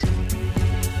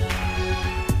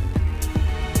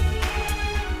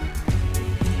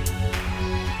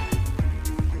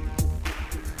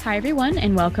Hi, everyone,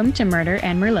 and welcome to Murder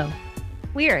and Merlot.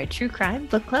 We are a true crime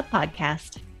book club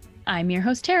podcast. I'm your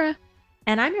host, Tara.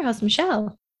 And I'm your host,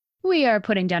 Michelle. We are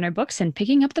putting down our books and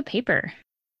picking up the paper.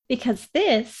 Because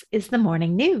this is the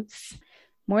morning news.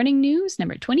 Morning news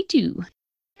number 22.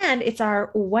 And it's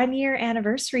our 1-year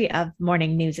anniversary of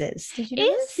morning newses. Did you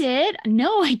know Is it?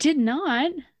 No, I did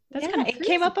not. That's kind of it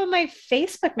came up on my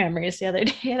Facebook memories the other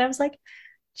day, and I was like,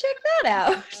 check that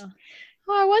out.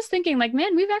 Well, I was thinking, like,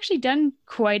 man, we've actually done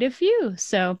quite a few.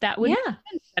 So that would mean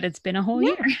that it's been a whole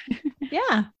year.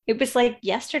 Yeah. It was like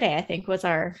yesterday, I think,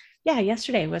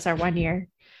 yesterday was our 1-year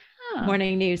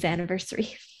morning news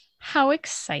anniversary. How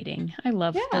exciting. I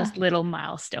love those little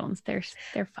milestones. They're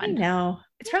fun. I know.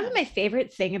 It's probably my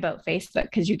favorite thing about Facebook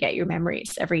because you get your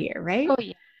memories every year, right? Oh,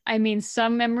 yeah. I mean,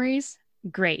 some memories,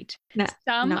 great.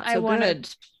 Some not so I want good.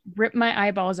 to rip my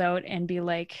eyeballs out and be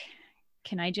like,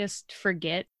 can I just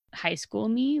forget high school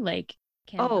me? Like,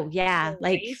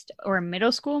 or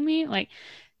middle school me? Like,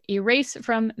 erase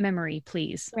from memory,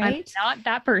 please. Right? I'm not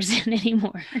that person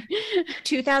anymore.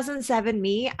 2007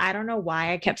 me, I don't know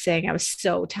why I kept saying I was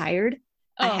so tired.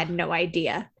 I had no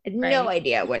idea. No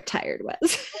idea what tired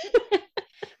was.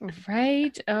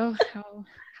 Right. Oh,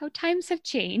 how times have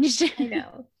changed. I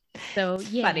know. So it's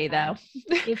funny though.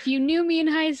 If you knew me in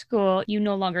high school, you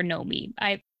no longer know me.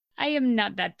 I am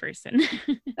not that person.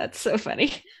 That's so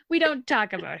funny. We don't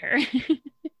talk about her.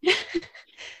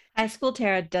 High school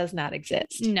Tara does not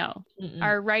exist. No. Mm-mm.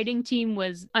 Our writing team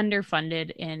was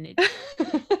underfunded and it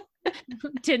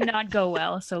did not go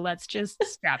well. So let's just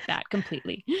scrap that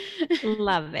completely.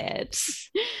 Love it.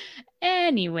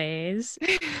 Anyways,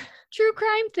 true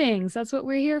crime things. That's what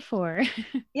we're here for.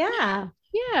 Yeah.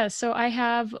 Yeah. So I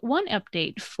have one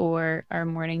update for our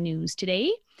morning news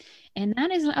today. And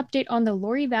that is an update on the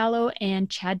Lori Vallow and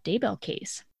Chad Daybell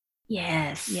case.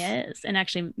 Yes. And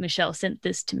actually, Michelle sent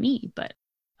this to me, but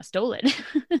I stole it.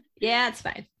 Yeah, it's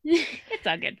fine. It's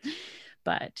all good.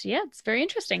 But yeah, it's very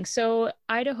interesting. So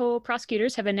Idaho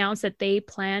prosecutors have announced that they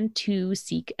plan to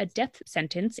seek a death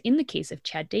sentence in the case of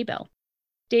Chad Daybell.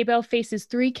 Daybell faces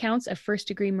 3 counts of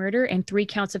first-degree murder and 3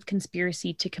 counts of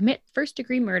conspiracy to commit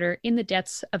first-degree murder in the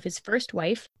deaths of his first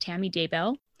wife, Tammy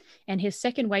Daybell, and his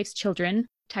second wife's children,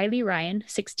 Tylee Ryan,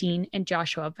 16, and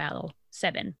Joshua Vallow,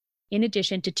 7, in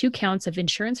addition to 2 counts of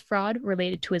insurance fraud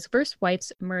related to his first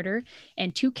wife's murder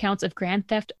and 2 counts of grand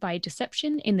theft by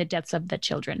deception in the deaths of the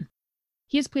children.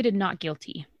 He has pleaded not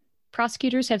guilty.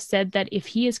 Prosecutors have said that if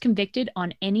he is convicted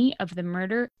on any of the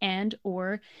murder and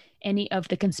or any of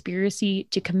the conspiracy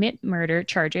to commit murder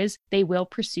charges, they will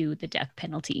pursue the death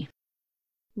penalty.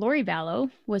 Lori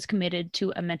Vallow was committed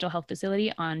to a mental health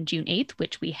facility on June 8th,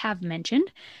 which we have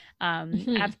mentioned,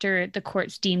 after the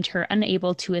courts deemed her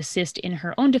unable to assist in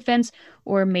her own defense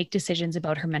or make decisions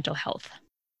about her mental health.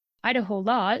 Idaho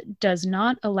law does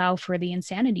not allow for the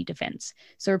insanity defense,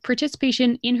 so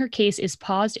participation in her case is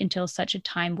paused until such a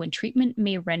time when treatment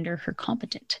may render her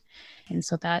competent. And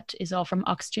so that is all from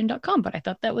oxygen.com, but I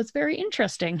thought that was very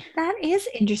interesting. That is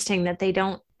interesting that they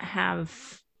don't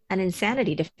have an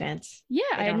insanity defense. Yeah,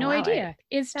 I had no idea.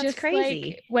 That's just crazy.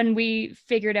 Like when we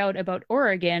figured out about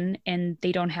Oregon and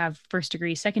they don't have first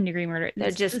degree, second degree murder.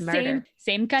 They're just murder.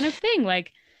 Same kind of thing.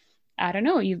 Like, I don't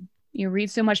know, you read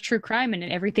so much true crime and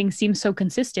everything seems so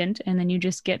consistent, and then you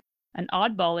just get an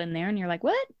oddball in there and you're like,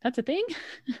 what? That's a thing?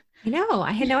 I know.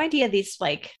 I had no idea these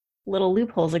like little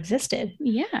loopholes existed.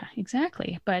 Yeah,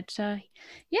 exactly. But Chad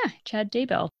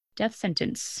Daybell, death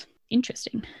sentence.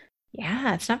 Interesting.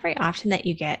 Yeah, it's not very often that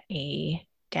you get a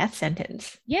death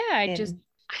sentence. Yeah, I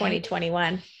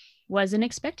 2021. Wasn't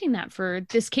expecting that for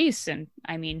this case. And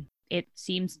I mean, it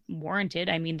seems warranted.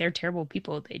 I mean, they're terrible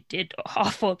people. They did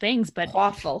awful things, but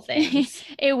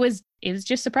it was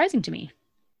just surprising to me.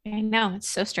 I know. It's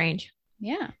so strange.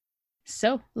 Yeah.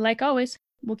 So, like always,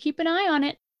 we'll keep an eye on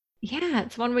it. Yeah,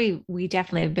 it's one we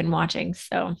definitely have been watching.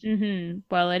 So,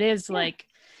 well, it is like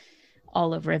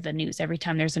all over the news. Every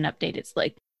time there's an update, it's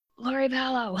like, Lori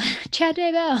Vallow, Chad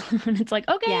Daybell. And it's like,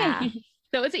 okay. Yeah.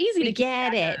 So it's easy to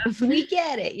get it. We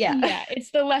get it. Yeah. Yeah. It's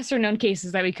the lesser known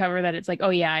cases that we cover that it's like, oh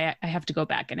yeah, I have to go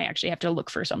back and I actually have to look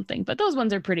for something. But those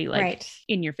ones are pretty like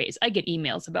in your face. I get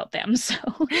emails about them. So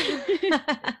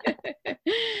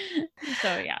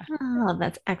so yeah. Oh,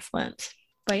 that's excellent.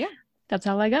 But yeah, that's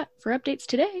all I got for updates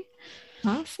today.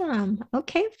 Awesome.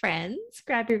 Okay, friends,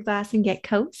 grab your glass and get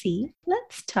cozy.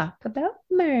 Let's talk about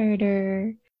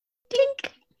murder.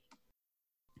 Dink.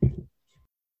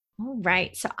 All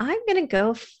right, so I'm going to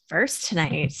go first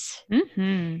tonight.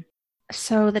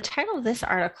 So the title of this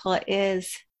article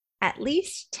is At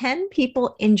Least 10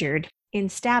 People Injured in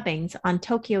Stabbings on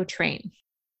Tokyo Train.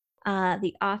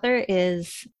 The author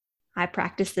is I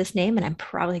practice this name and I'm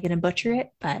probably going to butcher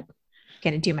it, but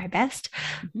going to do my best.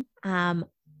 Mayumi,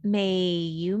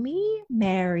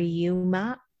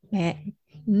 Mariuma,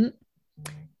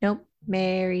 nope,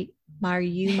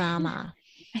 Mariumama.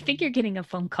 I think you're getting a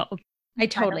phone call. I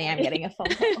totally am getting a phone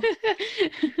call.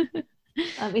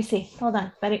 Let me see. Hold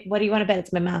on. What do you want to bet?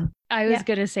 It's my mom. I was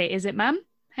going to say, is it mom?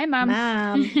 Hi, mom.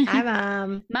 Mom. Hi,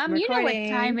 mom. Mom, you know what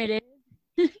time it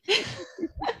is.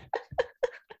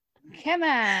 Come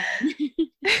on.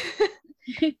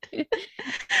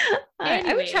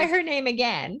 I would try her name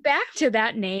again. Back to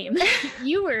that name.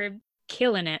 You were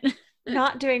killing it.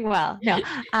 Not doing well. No.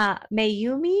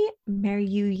 Mayumi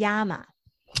Maruyama.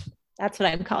 That's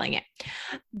what I'm calling it.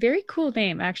 Very cool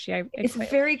name, actually. It's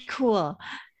very cool.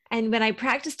 And when I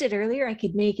practiced it earlier, I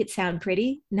could make it sound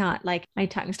pretty, not like my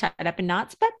tongue's tied up in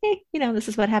knots, but hey, this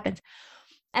is what happens.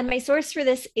 And my source for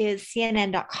this is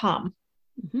CNN.com.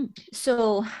 Mm-hmm.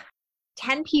 So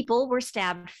 10 people were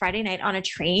stabbed Friday night on a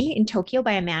train in Tokyo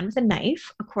by a man with a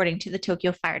knife, according to the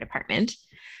Tokyo Fire Department.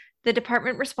 The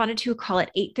department responded to a call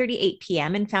at 8:38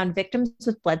 p.m. and found victims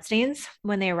with bloodstains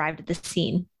when they arrived at the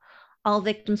scene. All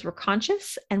victims were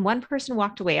conscious, and one person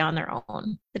walked away on their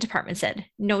own. The department said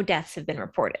no deaths have been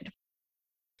reported.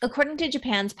 According to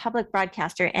Japan's public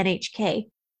broadcaster NHK,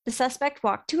 the suspect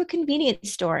walked to a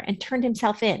convenience store and turned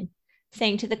himself in,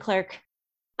 saying to the clerk,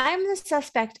 "I'm the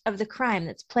suspect of the crime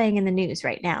that's playing in the news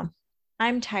right now.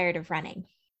 I'm tired of running."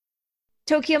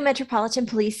 Tokyo Metropolitan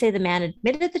Police say the man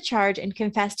admitted the charge and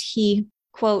confessed he,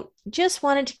 quote, "just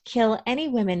wanted to kill any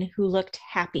women who looked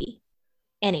happy.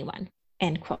 Anyone,"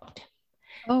 end quote.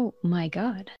 Oh my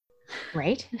God.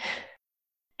 Right?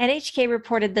 NHK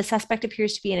reported the suspect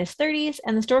appears to be in his 30s,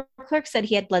 and the store clerk said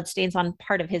he had bloodstains on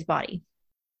part of his body.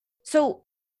 So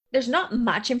there's not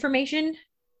much information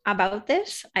about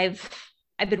this. I've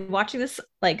been watching this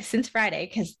since Friday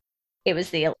because it was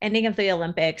the ending of the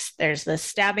Olympics. There's the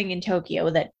stabbing in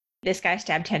Tokyo that this guy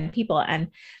stabbed 10 people, and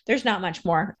there's not much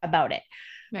more about it.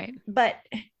 Right. But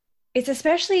it's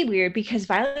especially weird because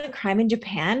violent crime in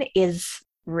Japan is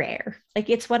rare.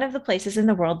 It's one of the places in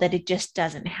the world that it just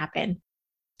doesn't happen.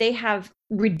 They have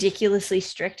ridiculously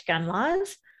strict gun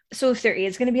laws. So if there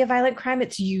is going to be a violent crime,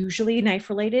 it's usually a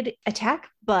knife-related attack.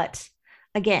 But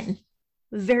again,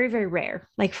 very, very rare.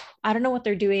 I don't know what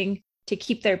they're doing to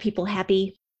keep their people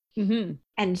happy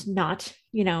and not,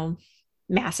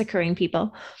 massacring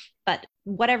people. But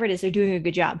whatever it is, they're doing a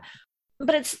good job.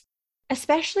 But it's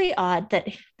especially odd that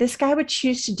this guy would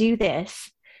choose to do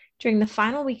this during the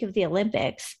final week of the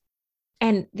Olympics,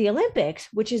 and the Olympics,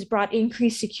 which has brought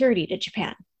increased security to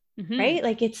Japan,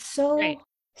 right? It's so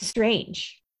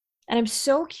strange. And I'm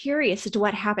so curious as to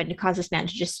what happened to cause this man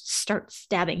to just start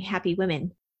stabbing happy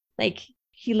women.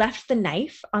 He left the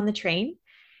knife on the train.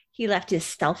 He left his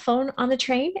cell phone on the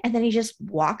train, and then he just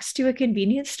walks to a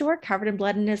convenience store covered in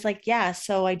blood and is like, "Yeah,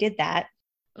 so I did that."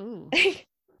 Ooh.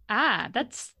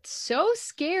 That's so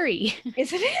scary.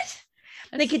 Isn't it?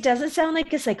 It doesn't sound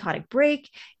like a psychotic break.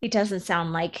 It doesn't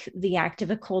sound like the act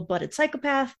of a cold-blooded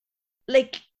psychopath.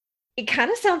 It kind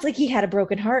of sounds like he had a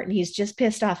broken heart and he's just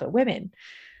pissed off at women.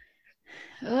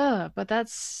 But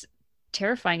that's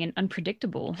terrifying and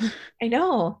unpredictable. I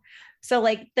know. So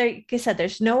like I said,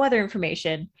 there's no other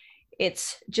information.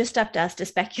 It's just up to us to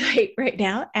speculate right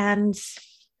now. And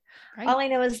all I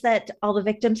know is that all the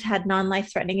victims had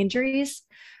non-life-threatening injuries.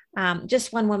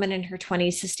 Just one woman in her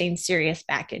 20s sustained serious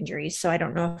back injuries. So I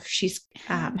don't know if she's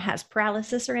has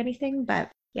paralysis or anything, but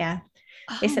yeah,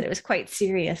 they said it was quite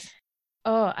serious.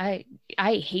 Oh, I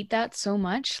hate that so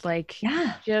much.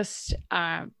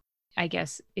 I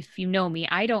guess if you know me,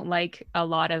 I don't like a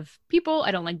lot of people.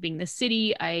 I don't like being in the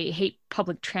city. I hate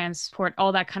public transport,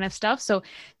 all that kind of stuff. So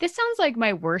this sounds like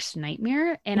my worst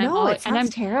nightmare. And I'm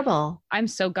terrible. I'm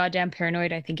so goddamn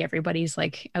paranoid. I think everybody's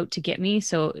out to get me.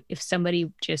 So if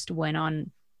somebody just went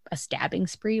on a stabbing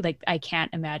spree, I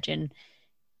can't imagine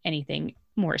anything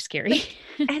more scary.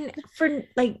 And for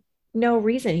no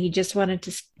reason, he just wanted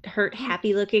to hurt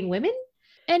happy looking women.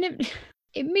 And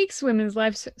it makes women's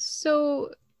lives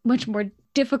so much more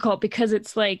difficult because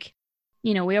it's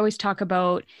we always talk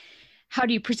about how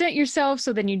do you present yourself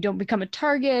so then you don't become a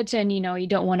target, and you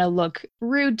don't want to look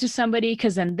rude to somebody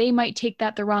because then they might take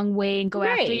that the wrong way and go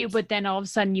after you, but then all of a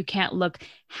sudden you can't look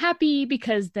happy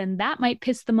because then that might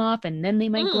piss them off and then they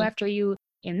might go after you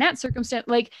in that circumstance.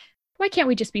 Why can't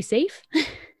we just be safe?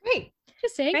 Right.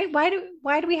 Just saying. Right.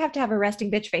 Why do we have to have a resting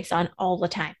bitch face on all the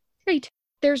time? Right.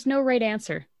 There's no right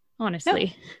answer,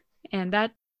 honestly. No. And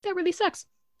that really sucks.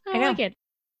 I don't like it.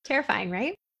 Terrifying,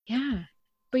 right? Yeah.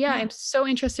 But yeah, I'm so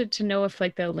interested to know if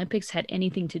the Olympics had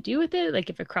anything to do with it.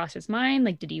 If it crossed his mind,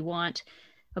 did he want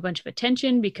a bunch of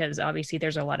attention because obviously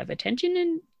there's a lot of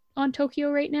attention on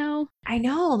Tokyo right now. I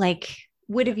know, like,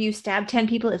 would have you stabbed 10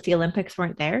 people if the Olympics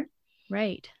weren't there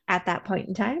Right. at that point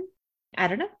in time? I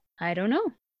don't know. I don't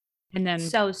know. And then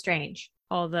So strange.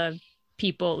 all the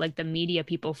people, like the media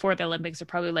people for the Olympics, are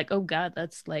probably like, oh God,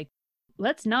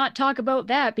 let's not talk about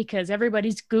that because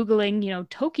everybody's Googling,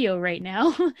 Tokyo right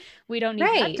now. We don't need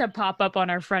that to pop up on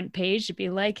our front page to be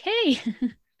like, hey,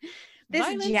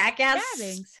 this jackass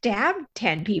stabbed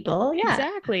 10 people. Yeah.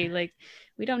 Exactly. Like,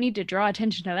 we don't need to draw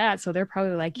attention to that. So they're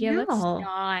probably like, yeah,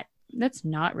 let's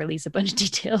not release a bunch of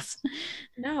details.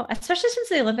 No, especially since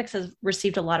the Olympics has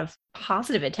received a lot of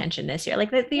positive attention this year.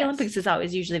 Like the Olympics is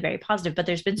always usually very positive, but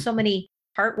there's been so many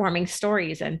heartwarming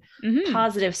stories and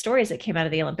positive stories that came out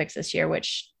of the Olympics this year,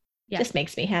 which just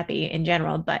makes me happy in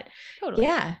general. But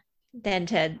then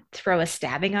to throw a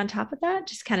stabbing on top of that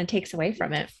just kind of takes away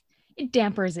from it. It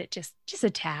dampers it just a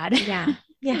tad. Yeah.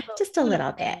 Yeah. Just a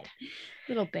little bit.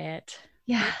 Little bit.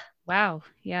 Yeah. Wow.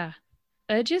 Yeah.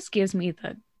 It just gives me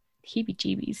the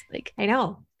heebie-jeebies. Like, I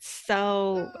know.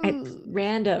 So it's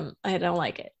random. I don't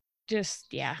like it.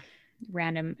 Just,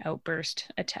 random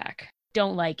outburst attack.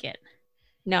 Don't like it.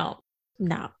 No.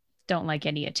 Don't like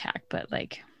any attack, but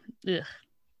like, ugh.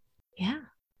 Yeah.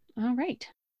 All right.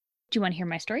 Do you want to hear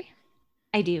my story?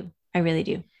 I do. I really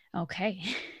do. Okay.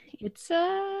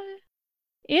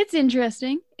 It's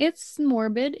interesting. It's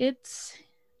morbid. It's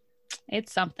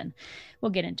something.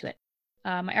 We'll get into it.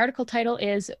 My article title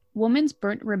is Woman's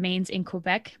Burnt Remains in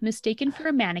Quebec Mistaken for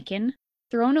a Mannequin,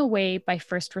 Thrown Away by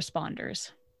First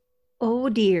Responders. Oh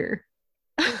dear.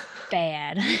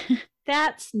 Bad.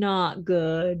 That's not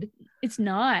good. It's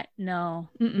not. No.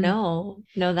 No,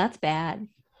 that's bad.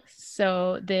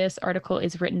 So this article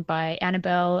is written by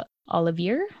Annabelle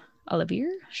Olivier.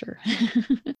 Sure.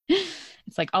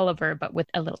 It's like Oliver, but with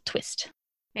a little twist.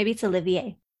 Maybe it's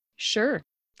Olivier. Sure.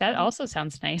 That also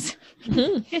sounds nice.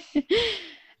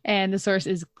 And the source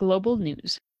is Global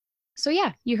News. So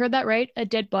yeah, you heard that right. A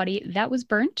dead body that was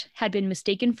burnt had been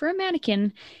mistaken for a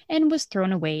mannequin and was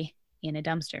thrown away in a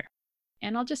dumpster.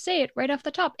 And I'll just say it right off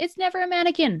the top. It's never a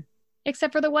mannequin,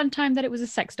 except for the one time that it was a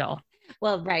sex doll.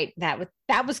 Well, right. That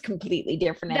was completely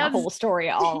different and a whole story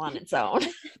all on its own.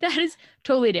 That is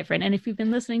totally different. And if you've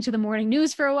been listening to the morning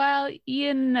news for a while,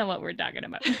 you know what we're talking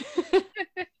about.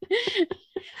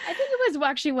 I think it was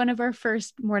actually one of our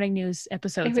first morning news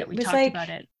episodes that we talked about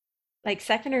it. Like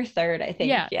second or third, I think.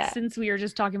 Yeah. Since we were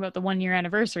just talking about the 1 year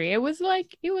anniversary, it was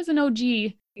an OG.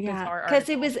 Yeah, because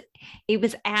it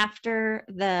was after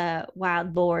the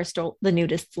wild boar stole the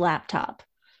nudist's laptop.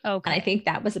 Okay. And I think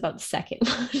that was about the second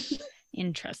one.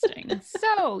 Interesting.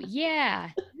 So yeah,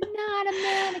 not a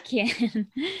mannequin.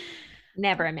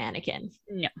 Never a mannequin.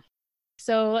 No.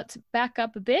 So let's back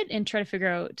up a bit and try to figure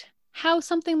out how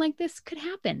something like this could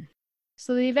happen.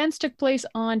 So the events took place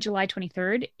on July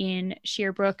 23rd in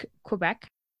Sherbrooke, Quebec.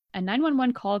 A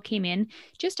 911 call came in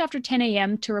just after 10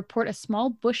 a.m. to report a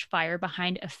small bushfire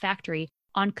behind a factory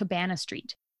on Cabana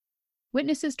Street.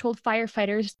 Witnesses told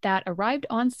firefighters that arrived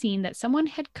on scene that someone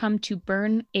had come to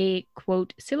burn a,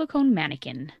 quote, silicone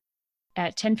mannequin.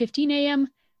 At 10:15 a.m.,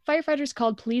 firefighters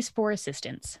called police for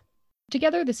assistance.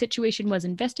 Together, the situation was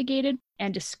investigated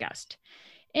and discussed.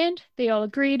 And they all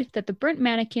agreed that the burnt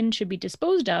mannequin should be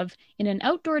disposed of in an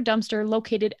outdoor dumpster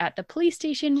located at the police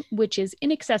station, which is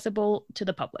inaccessible to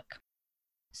the public.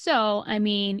 So, I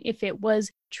mean, if it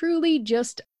was truly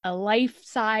just a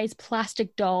life-size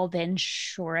plastic doll, then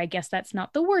sure, I guess that's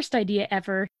not the worst idea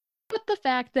ever. But the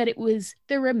fact that it was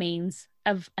the remains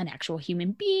of an actual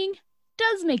human being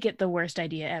does make it the worst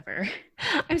idea ever.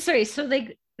 I'm sorry. So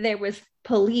there was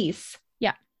police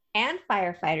and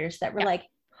firefighters that were like,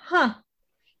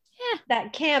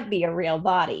 that can't be a real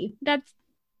body. That's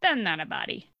not a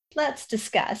body. Let's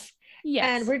discuss. Yes.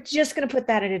 And we're just going to put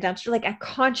that in a dumpster. Like a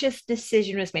conscious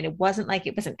decision was made. It wasn't like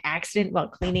it was an accident while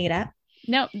cleaning it up.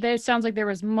 No, there sounds like there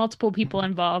was multiple people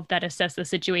involved that assessed the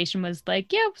situation, was like,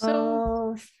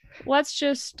 let's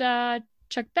just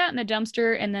chuck that in the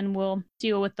dumpster and then we'll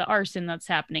deal with the arson that's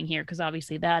happening here. Because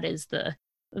obviously that is the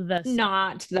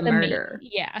not the murder.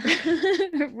 Yeah.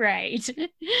 Right.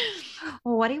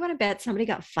 Well, what do you want to bet? Somebody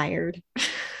got fired.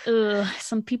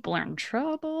 Some people are in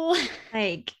trouble.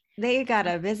 Like they got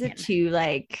a visit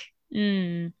to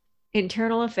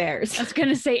internal affairs. I was going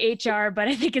to say HR, but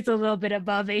I think it's a little bit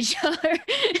above HR.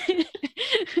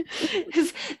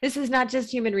 This is not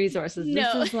just human resources.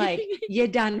 No. This is like, you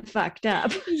done fucked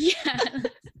up. Yeah.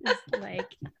 It's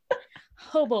like,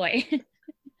 oh boy.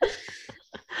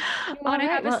 You want to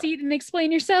have a seat and explain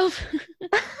yourself?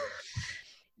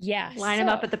 Yeah. Line them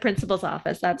up at the principal's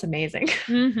office. That's amazing.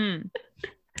 Mm-hmm.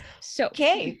 So,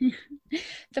 okay.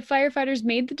 The firefighters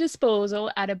made the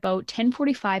disposal at about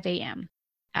 10:45 a.m.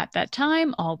 At that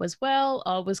time, all was well,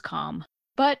 all was calm.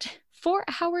 But 4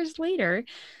 hours later,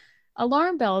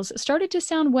 alarm bells started to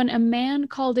sound when a man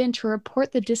called in to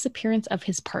report the disappearance of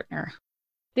his partner.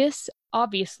 This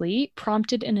obviously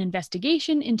prompted an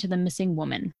investigation into the missing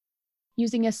woman.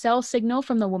 Using a cell signal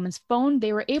from the woman's phone,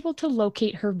 they were able to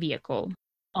locate her vehicle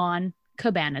on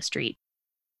Cabana Street.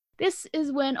 This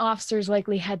is when officers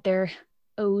likely had their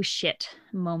oh shit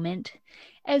moment,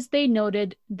 as they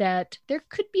noted that there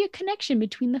could be a connection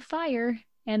between the fire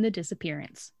and the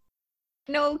disappearance.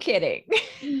 No kidding.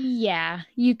 Yeah,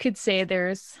 you could say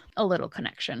there's a little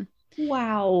connection.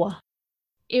 Wow.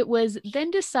 It was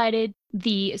then decided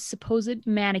the supposed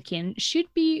mannequin should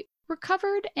be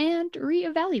recovered and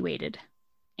reevaluated.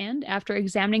 And after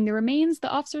examining the remains, the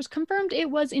officers confirmed it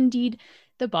was indeed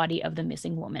the body of the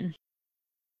missing woman.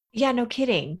 Yeah, no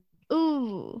kidding.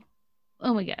 Ooh.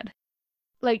 Oh my God.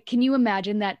 Like, can you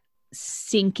imagine that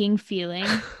sinking feeling?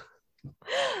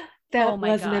 That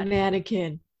wasn't a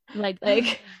mannequin. Like,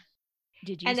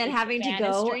 did you and then having to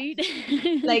go Street?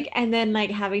 and then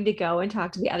having to go and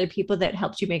talk to the other people that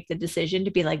helped you make the decision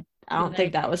to be like, I don't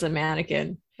think that was a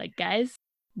mannequin. Like, guys,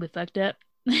 we fucked up.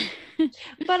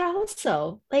 But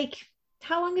also,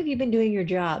 how long have you been doing your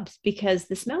jobs? Because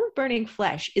the smell of burning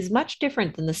flesh is much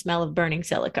different than the smell of burning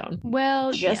silicone.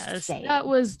 Well, yes, saying. That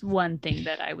was one thing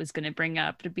that I was going to bring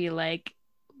up, to be like,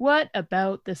 what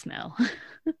about the smell?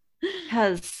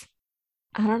 Because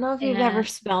I don't know if you've ever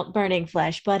smelled burning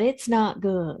flesh, but it's not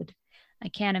good. I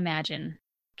can't imagine.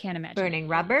 Burning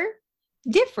rubber,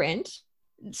 different.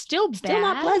 Still bad. Still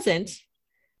not pleasant.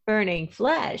 Burning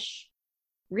flesh,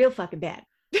 real fucking bad.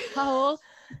 Whole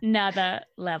nother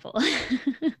level.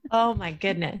 Oh my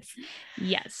goodness.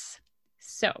 Yes.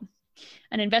 So,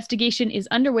 an investigation is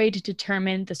underway to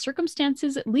determine the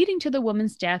circumstances leading to the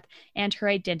woman's death, and her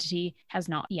identity has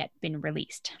not yet been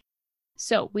released.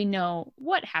 So, we know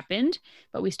what happened,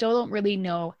 but we still don't really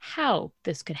know how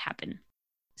this could happen.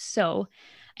 So,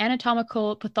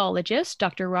 anatomical pathologist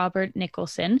Dr. Robert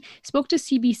Nicholson spoke to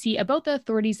CBC about the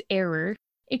authorities' error,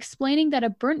 explaining that a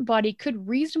burnt body could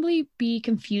reasonably be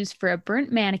confused for a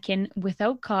burnt mannequin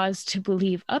without cause to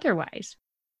believe otherwise.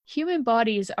 Human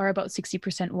bodies are about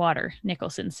 60% water,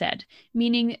 Nicholson said,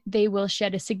 meaning they will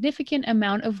shed a significant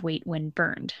amount of weight when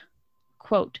burned.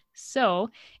 Quote, so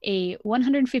a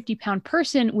 150-pound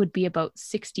person would be about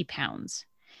 60 pounds.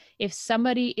 If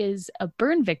somebody is a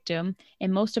burn victim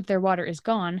and most of their water is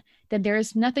gone, then there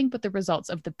is nothing but the results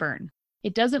of the burn.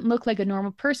 It doesn't look like a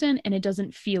normal person, and it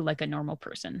doesn't feel like a normal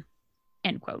person.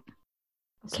 End quote.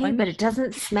 Okay, but it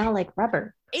doesn't smell like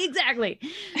rubber. Exactly.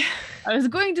 I was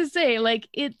going to say,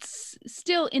 it's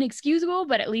still inexcusable,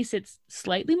 but at least it's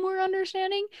slightly more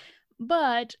understanding.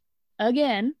 But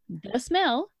again, the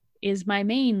smell is my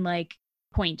main,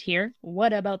 point here.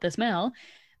 What about the smell?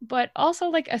 But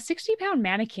also, a 60-pound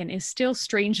mannequin is still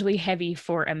strangely heavy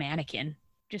for a mannequin.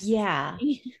 Just yeah.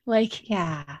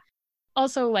 Yeah.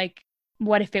 Also,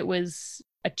 what if it was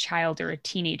a child or a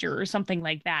teenager or something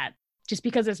like that? Just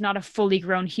because it's not a fully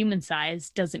grown human size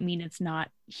doesn't mean it's not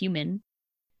human.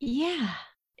 Yeah.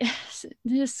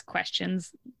 Just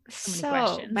questions. So many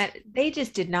questions. But they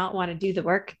just did not want to do the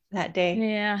work that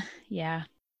day. Yeah.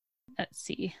 Let's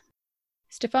see.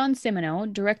 Stefan Simoneau,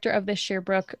 director of the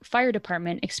Sherbrooke Fire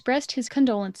Department, expressed his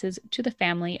condolences to the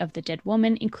family of the dead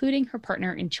woman, including her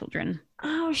partner and children.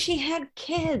 Oh, she had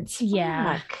kids.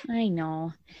 Yeah, fuck. I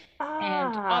know.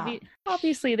 And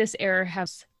obviously this error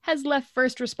has left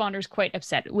first responders quite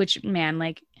upset, which, man,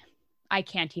 I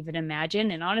can't even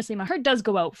imagine. And honestly, my heart does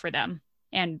go out for them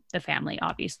and the family,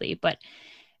 obviously. But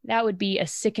that would be a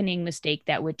sickening mistake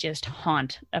that would just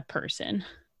haunt a person.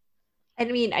 I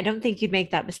mean, I don't think you'd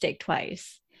make that mistake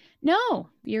twice. No,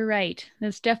 you're right.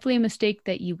 That's definitely a mistake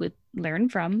that you would learn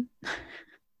from.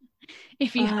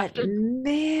 If you have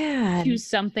to choose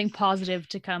something positive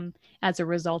to come as a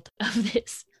result of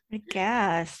this. I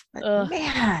guess. But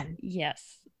man.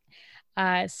 Yes.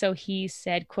 So he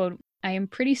said, quote, I am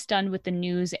pretty stunned with the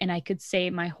news, and I could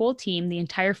say my whole team, the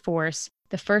entire force,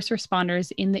 the first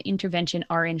responders in the intervention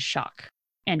are in shock,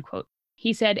 end quote.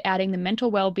 He said, adding the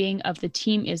mental well-being of the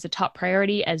team is a top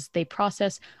priority as they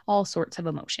process all sorts of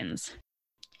emotions,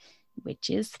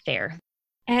 which is fair.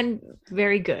 And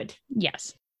very good.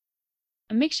 Yes.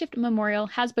 A makeshift memorial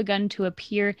has begun to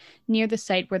appear near the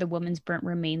site where the woman's burnt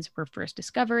remains were first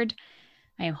discovered.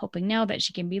 I am hoping now that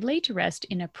she can be laid to rest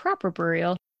in a proper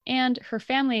burial and her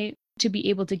family to be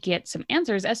able to get some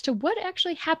answers as to what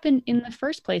actually happened in the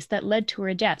first place that led to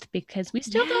her death, because we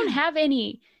still don't have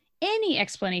any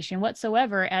explanation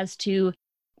whatsoever as to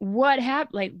what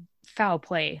happened, foul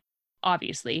play.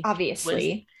 obviously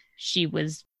Obviously. she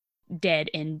was dead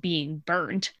and being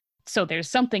burnt. So there's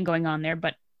something going on there,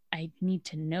 but I need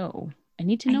to know. I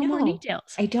need to I know more know.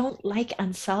 details. I don't like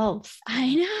unsolved.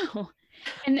 I know.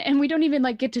 And we don't even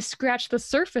like get to scratch the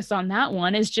surface on that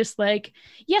one. It's just like,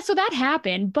 yeah, so that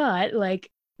happened, but like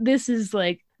this is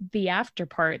like the after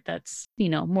part that's,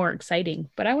 more exciting.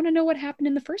 But I want to know what happened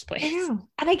in the first place. I know.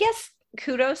 And I guess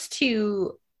kudos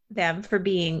to them for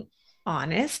being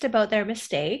honest about their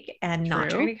mistake and not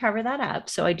True. trying to cover that up.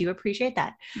 So I do appreciate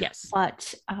that. Yes.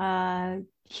 But yeah,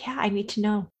 I need to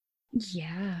know.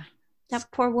 Yeah. That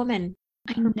poor woman,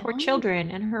 I her poor know.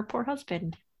 children, and her poor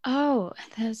husband. Oh,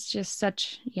 that's just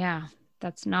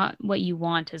that's not what you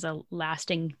want as a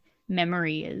lasting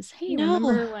memory is, hey, No.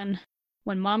 remember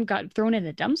when mom got thrown in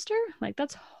a dumpster? Like,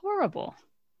 that's horrible.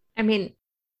 I mean,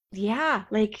 yeah,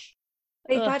 like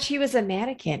they Ugh. thought she was a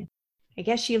mannequin. I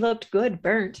guess she looked good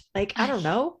burnt. Like, I don't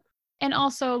know. And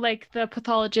also, like, the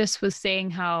pathologist was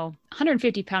saying how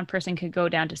 150-pound person could go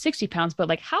down to 60 pounds, but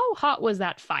like, how hot was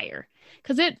that fire?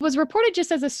 Because it was reported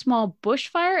just as a small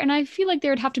bushfire, and I feel like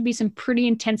there would have to be some pretty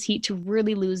intense heat to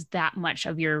really lose that much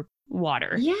of your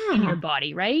water in your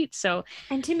body, right? So,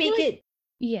 and to make it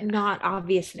yeah, not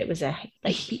obvious that it was a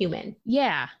human.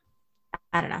 Yeah.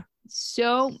 I don't know.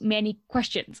 So many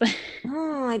questions.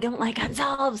 Oh, I don't like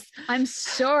unsolved. I'm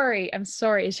sorry.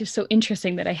 It's just so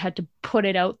interesting that I had to put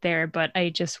it out there, but I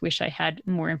just wish I had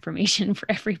more information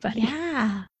for everybody.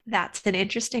 Yeah, that's an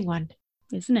interesting one.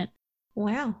 Isn't it?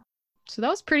 Wow. So that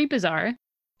was pretty bizarre.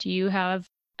 Do you have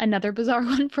another bizarre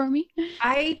one for me?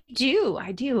 I do.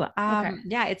 Okay.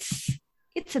 Yeah,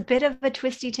 it's a bit of a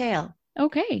twisty tale.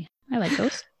 Okay. I like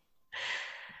those.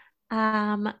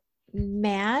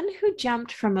 Man who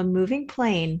jumped from a moving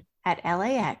plane at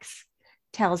LAX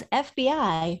tells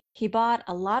FBI he bought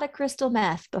a lot of crystal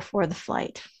meth before the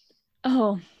flight.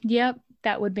 Oh, yep.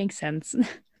 That would make sense.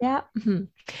 Yeah. Mm-hmm.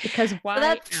 Because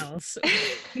why else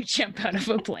you jump out of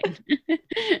a plane?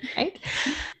 Right.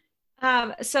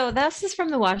 So this is from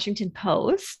the Washington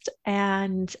Post,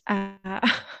 and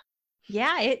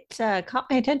yeah, it caught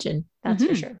my attention. That's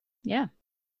for sure. Yeah.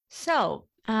 So,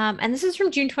 and this is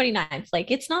from June 29th. Like,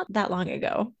 it's not that long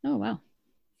ago. Oh, wow.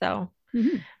 So,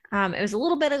 it was a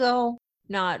little bit ago,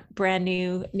 not brand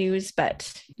new news,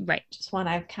 but right. Just one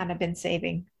I've kind of been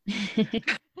saving.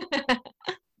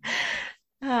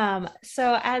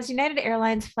 So as United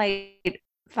Airlines flight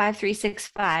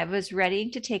 5365 was ready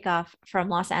to take off from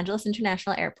Los Angeles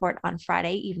International Airport on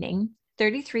Friday evening,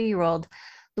 33-year-old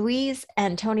Luis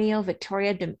Antonio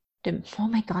Victoria oh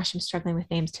my gosh, I'm struggling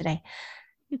with names today.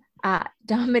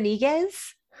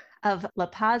 Dominguez of La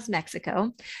Paz,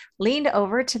 Mexico, leaned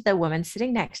over to the woman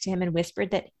sitting next to him and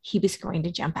whispered that he was going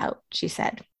to jump out, she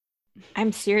said.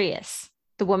 I'm serious,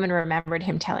 the woman remembered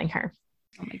him telling her.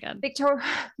 Oh my God.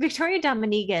 Victoria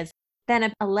Dominguez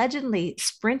then allegedly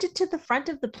sprinted to the front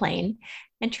of the plane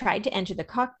and tried to enter the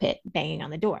cockpit, banging on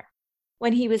the door.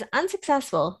 When he was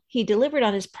unsuccessful, he delivered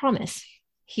on his promise.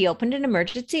 He opened an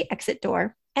emergency exit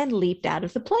door and leaped out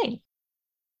of the plane.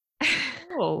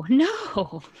 Oh,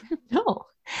 no. No.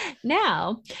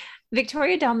 Now,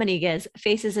 Victoria Dominguez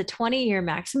faces a 20-year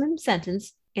maximum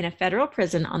sentence in a federal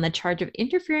prison on the charge of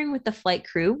interfering with the flight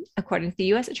crew, according to the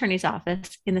U.S. Attorney's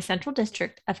Office in the Central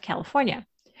District of California,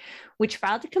 which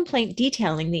filed a complaint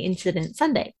detailing the incident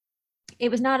Sunday.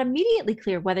 It was not immediately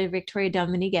clear whether Victoria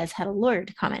Dominguez had a lawyer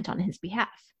to comment on his behalf.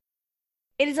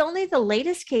 It is only the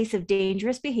latest case of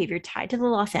dangerous behavior tied to the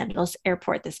Los Angeles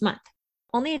airport this month.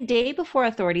 Only a day before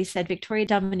authorities said Victoria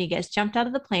Dominguez jumped out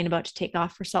of the plane about to take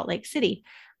off for Salt Lake City,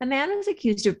 a man was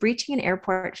accused of breaching an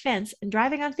airport fence and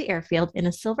driving onto the airfield in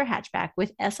a silver hatchback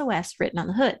with SOS written on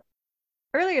the hood.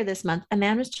 Earlier this month, a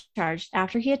man was charged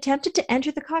after he attempted to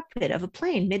enter the cockpit of a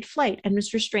plane mid-flight and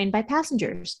was restrained by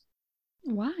passengers.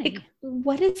 Why? Like,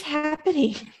 what is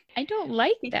happening? I don't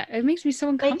like that. It makes me so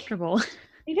uncomfortable.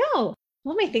 I know.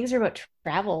 All my things are about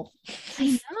travel.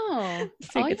 I know.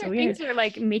 All your things are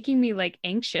like making me like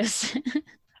anxious.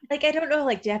 Like, I don't know,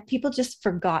 like, have people just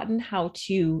forgotten how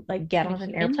to like get on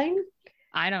an airplane?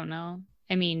 I don't know.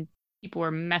 I mean, people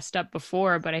were messed up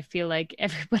before, but I feel like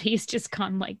everybody's just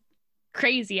gone like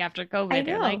crazy after COVID. I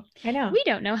know. Like, I know. We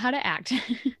don't know how to act.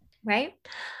 Right?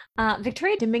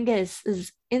 Victoria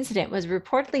Dominguez's incident was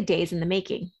reportedly days in the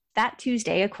making. That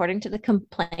Tuesday, according to the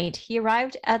complaint, he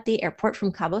arrived at the airport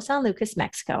from Cabo San Lucas,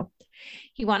 Mexico.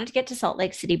 He wanted to get to Salt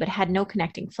Lake City, but had no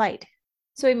connecting flight.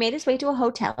 So he made his way to a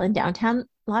hotel in downtown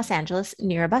Los Angeles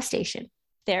near a bus station.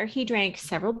 There, he drank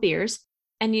several beers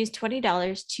and used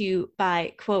 $20 to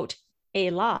buy, quote, a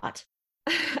lot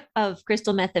of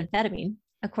crystal methamphetamine,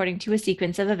 according to a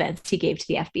sequence of events he gave to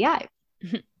the FBI.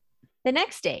 The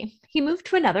next day, he moved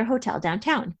to another hotel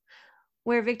downtown,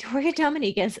 where Victoria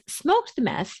Dominguez smoked the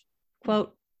meth,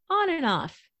 quote, on and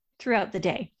off throughout the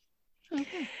day.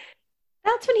 Okay.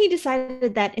 That's when he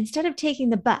decided that instead of taking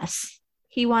the bus,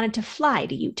 he wanted to fly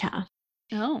to Utah.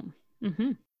 Oh.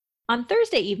 Mm-hmm. On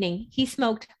Thursday evening, he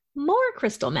smoked more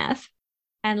crystal meth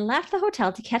and left the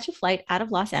hotel to catch a flight out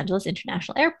of Los Angeles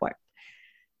International Airport.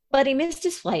 But he missed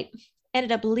his flight,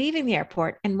 ended up leaving the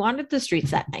airport, and wandered the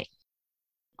streets that night.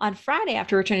 On Friday,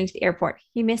 after returning to the airport,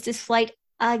 he missed his flight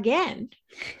again.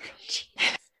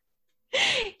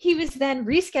 He was then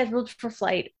rescheduled for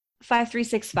flight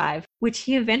 5365, which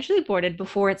he eventually boarded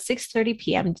before its 6:30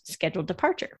 p.m. scheduled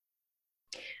departure.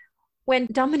 When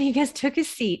Dominguez took his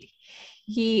seat,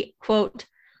 he, quote,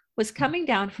 was coming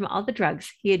down from all the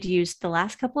drugs he had used the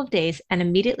last couple of days and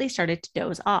immediately started to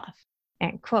doze off,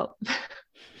 end quote.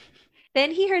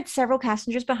 Then he heard several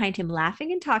passengers behind him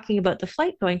laughing and talking about the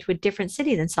flight going to a different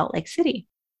city than Salt Lake City.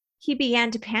 He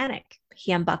began to panic.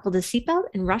 He unbuckled his seatbelt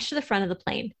and rushed to the front of the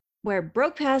plane, where it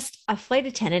broke past a flight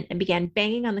attendant and began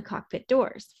banging on the cockpit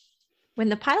doors. When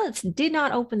the pilots did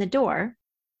not open the door,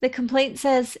 the complaint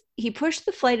says he pushed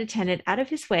the flight attendant out of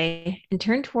his way and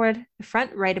turned toward the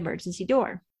front right emergency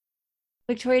door.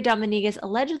 Victoria Dominguez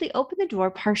allegedly opened the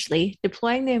door partially,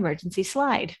 deploying the emergency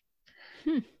slide.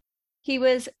 He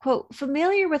was, quote,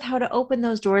 familiar with how to open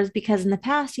those doors because in the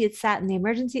past he had sat in the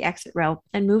emergency exit row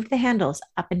and moved the handles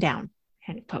up and down,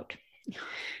 end quote.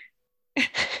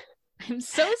 I'm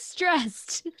so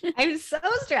stressed. I'm so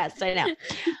stressed, I know.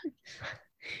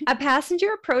 A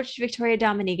passenger approached Victoria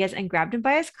Dominguez and grabbed him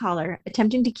by his collar,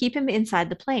 attempting to keep him inside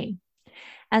the plane.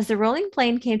 As the rolling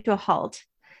plane came to a halt,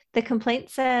 the complaint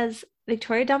says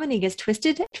Victoria Dominguez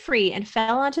twisted free and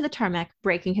fell onto the tarmac,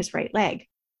 breaking his right leg.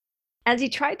 As he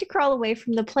tried to crawl away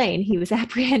from the plane, he was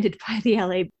apprehended by the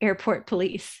LA airport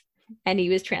police, and he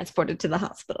was transported to the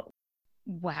hospital.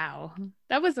 Wow.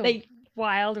 That was a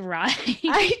wild ride.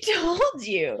 I told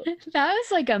you. That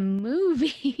was like a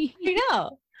movie. I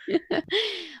know.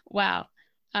 Wow.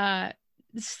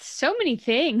 So many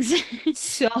things.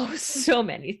 So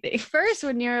many things. First,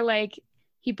 when you're like,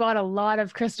 he bought a lot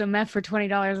of crystal meth for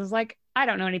 $20, I was like, I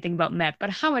don't know anything about meth, but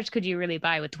how much could you really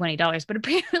buy with $20? But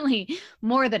apparently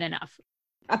more than enough.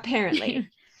 Apparently.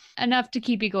 Enough to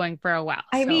keep you going for a while.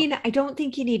 I mean, I don't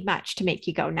think you need much to make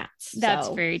you go nuts. That's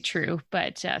very true.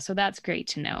 But so that's great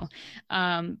to know.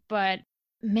 But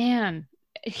man,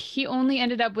 he only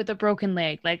ended up with a broken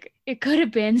leg. Like, it could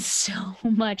have been so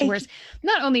much worse.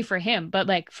 Not only for him, but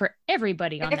like for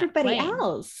everybody on everybody that plane.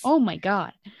 Else. Oh my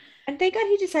God. And thank God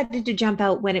he decided to jump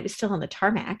out when it was still on the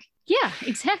tarmac. Yeah,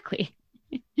 exactly.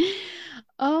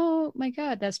 Oh my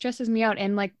God, that stresses me out.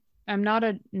 And like, I'm not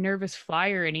a nervous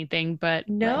flyer or anything, but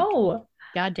no, like,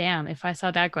 goddamn, if I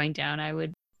saw that going down, I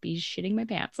would be shitting my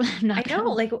pants. I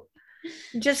know, like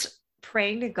just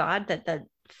praying to God that the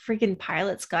freaking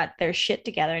pilots got their shit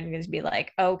together and just be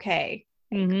like, okay,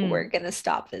 we're gonna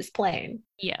stop this plane.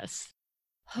 Yes.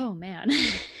 Oh man.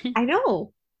 I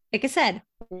know. Like I said,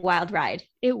 wild ride.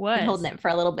 It was. I'm holding it for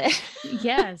a little bit.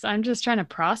 Yes, I'm just trying to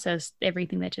process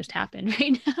everything that just happened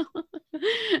right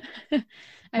now.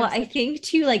 Well, I think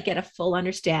to like get a full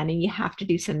understanding, you have to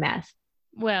do some meth.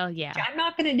 Well, yeah. Which I'm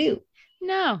not going to do.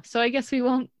 No, so I guess we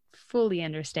won't fully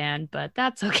understand, but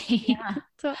that's okay. Yeah.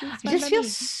 So I just feel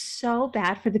so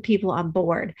bad for the people on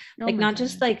board. Like not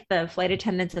just like the flight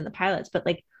attendants and the pilots, but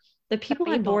like the people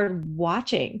on board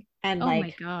watching and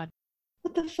like, my God,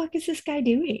 what the fuck is this guy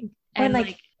doing? And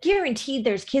like guaranteed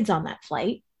there's kids on that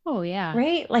flight. Oh yeah.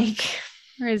 Right? Like,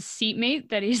 or his seatmate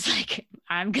that he's like,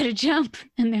 I'm gonna jump.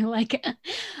 And they're like,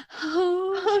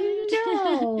 oh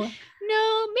no.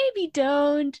 No, maybe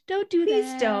don't. Don't do Please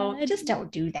that. Please don't. Just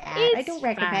don't do that. I don't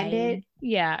recommend it.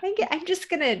 Yeah. I'm just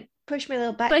gonna push my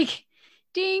little button. Like,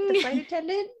 ding. The flight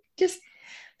attendant, just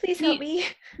please help me.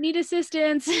 Need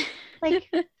assistance. Like,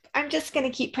 I'm just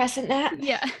gonna keep pressing that.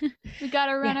 Yeah. We got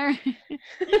a runner.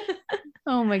 Yeah.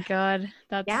 Oh my God.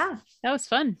 That was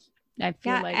fun. I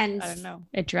feel like, and I don't know,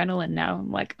 adrenaline now.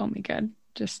 I'm like, oh my God,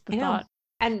 just the thought.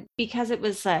 And because it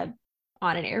was on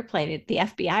an airplane, the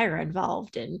FBI are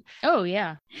involved. And oh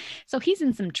yeah, so he's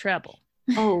in some trouble.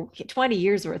 20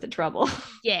 years worth of trouble.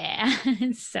 Yeah.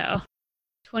 So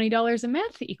 $20 a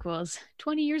meth equals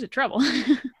 20 years of trouble.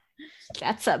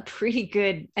 That's a pretty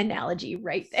good analogy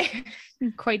right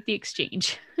there. Quite the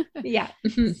exchange. Yeah.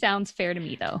 Sounds fair to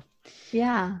me though.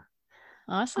 Yeah.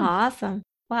 Awesome.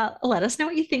 Well, let us know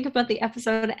what you think about the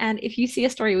episode. And if you see a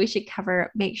story we should cover,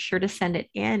 make sure to send it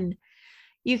in.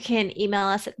 You can email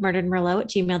us at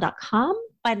murderedmerlot@gmail.com.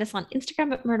 Find us on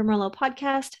Instagram at Murder Merlot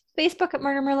Podcast, Facebook at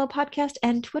Murder Merlot Podcast,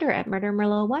 and Twitter at Murder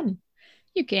Merlot 1.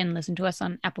 You can listen to us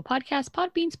on Apple Podcasts,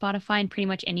 Podbean, Spotify, and pretty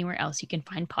much anywhere else you can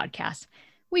find podcasts.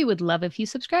 We would love if you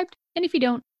subscribed, and if you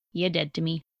don't, you're dead to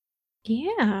me.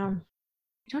 Yeah.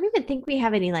 I don't even think we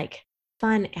have any like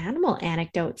fun animal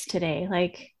anecdotes today.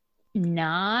 Like,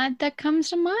 Not that comes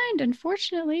to mind,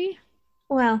 unfortunately.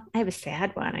 well, I have a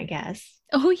sad one, I guess.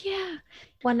 Oh, yeah.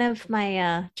 One of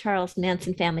my Charles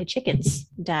Manson family chickens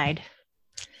died.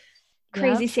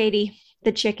 Crazy Yep. Sadie,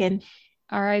 the chicken.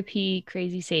 R.I.P.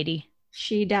 Crazy Sadie.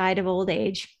 She died of old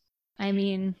age. I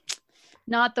mean,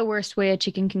 not the worst way a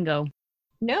chicken can go.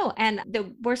 No, and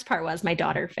the worst part was my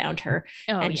daughter found her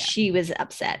Oh, and yeah. she was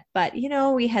upset. But,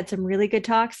 we had some really good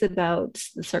talks about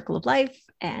the circle of life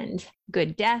and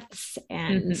good deaths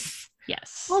and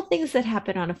Yes. all things that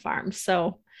happen on a farm.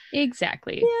 So,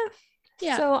 Exactly.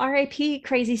 Yeah. So, RIP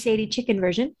Crazy Sadie chicken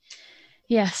version.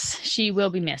 Yes, she will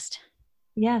be missed.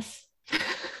 Yes.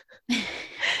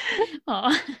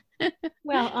 Aw.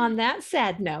 Well, on that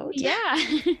sad note, Yeah.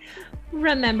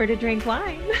 remember to drink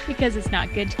wine. Because it's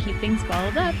not good to keep things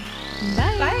bottled up.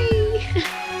 Bye.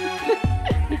 Bye.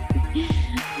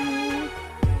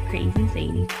 Crazy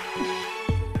Sadie.